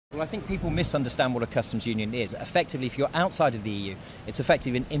Well, I think people misunderstand what a customs union is. Effectively, if you're outside of the EU, it's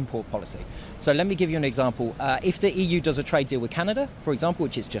effectively an import policy. So let me give you an example. If the EU does a trade deal with Canada, for example,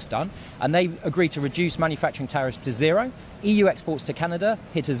 which it's just done, and they agree to reduce manufacturing tariffs to zero, EU exports to Canada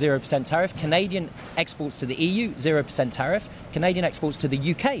hit a 0% tariff, Canadian exports to the EU, 0% tariff, Canadian exports to the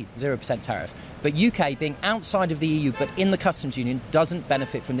UK, 0% tariff. But UK, being outside of the EU but in the customs union, doesn't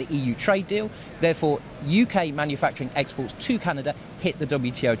benefit from the EU trade deal. Therefore, UK manufacturing exports to Canada hit the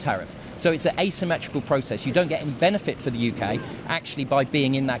WTO tariff. So it's an asymmetrical process. You don't get any benefit for the UK actually by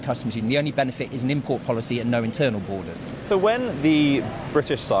being in that customs union. The only benefit is an import policy and no internal borders. So when the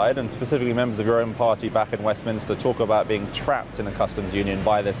British side, and specifically members of your own party back in Westminster, talk about being trapped in a customs union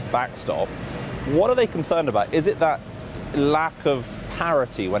by this backstop, what are they concerned about? Is it that lack of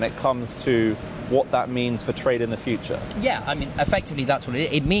parity when it comes to what that means for trade in the future? Yeah, I mean, effectively that's what it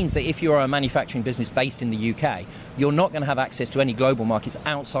is. It means that if you're a manufacturing business based in the UK, you're not going to have access to any global markets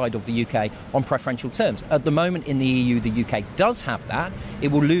outside of the UK on preferential terms. At the moment in the EU, the UK does have that.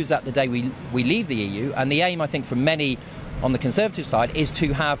 It will lose that the day we leave the EU, and the aim, I think, for many on the Conservative side is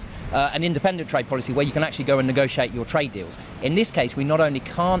to have an independent trade policy where you can actually go and negotiate your trade deals. In this case, we not only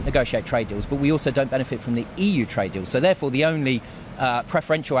can't negotiate trade deals, but we also don't benefit from the EU trade deals. So therefore, the only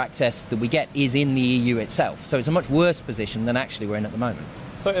preferential access that we get is in the EU itself. So it's a much worse position than actually we're in at the moment.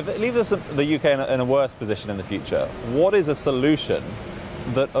 So if it leaves the UK in a worse position in the future, what is a solution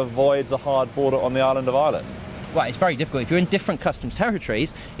that avoids a hard border on the island of Ireland? Well, it's very difficult. If you're in different customs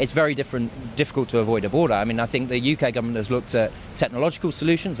territories, it's very difficult to avoid a border. I mean, I think the UK government has looked at technological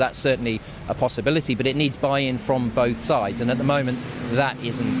solutions. That's certainly a possibility, but it needs buy-in from both sides. And at the moment, that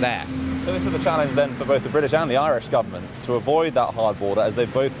isn't there. So this is the challenge then for both the British and the Irish governments to avoid that hard border, as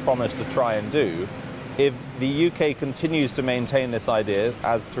they've both promised to try and do. If the UK continues to maintain this idea,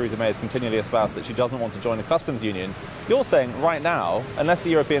 as Theresa May has continually espoused, that she doesn't want to join the customs union, you're saying right now, unless the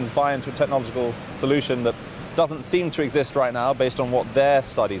Europeans buy into a technological solution that doesn't seem to exist right now based on what their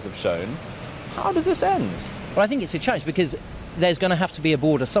studies have shown, how does this end? Well, I think it's a challenge because there's going to have to be a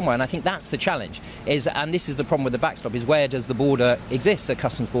border somewhere, and I think that's the challenge. And this is the problem with the backstop, is where does the border exist, the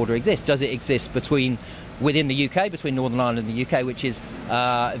customs border exist? Does it exist within the UK, between Northern Ireland and the UK, which is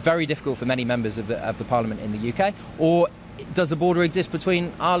very difficult for many members of the Parliament in the UK, or does the border exist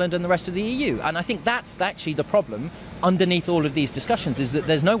between Ireland and the rest of the EU? And I think that's actually the problem underneath all of these discussions, is that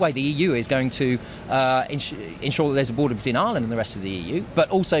there's no way the EU is going to ensure that there's a border between Ireland and the rest of the EU, but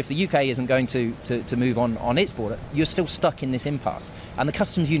also if the UK isn't going to move on its border, you're still stuck in this impasse. And the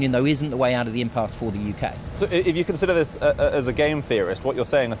customs union, though, isn't the way out of the impasse for the UK. So if you consider this as a game theorist, what you're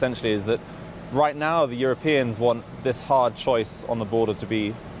saying essentially is that right now the Europeans want this hard choice on the border to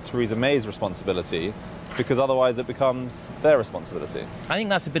be Theresa May's responsibility, because otherwise it becomes their responsibility. I think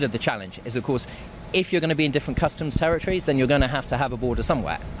that's a bit of the challenge, is of course, if you're going to be in different customs territories, then you're going to have a border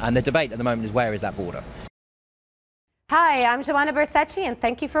somewhere. And the debate at the moment is, where is that border? Hi, I'm Joanna Bersecci, and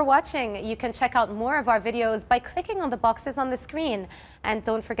thank you for watching. You can check out more of our videos by clicking on the boxes on the screen. And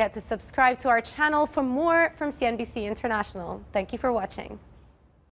don't forget to subscribe to our channel for more from CNBC International. Thank you for watching.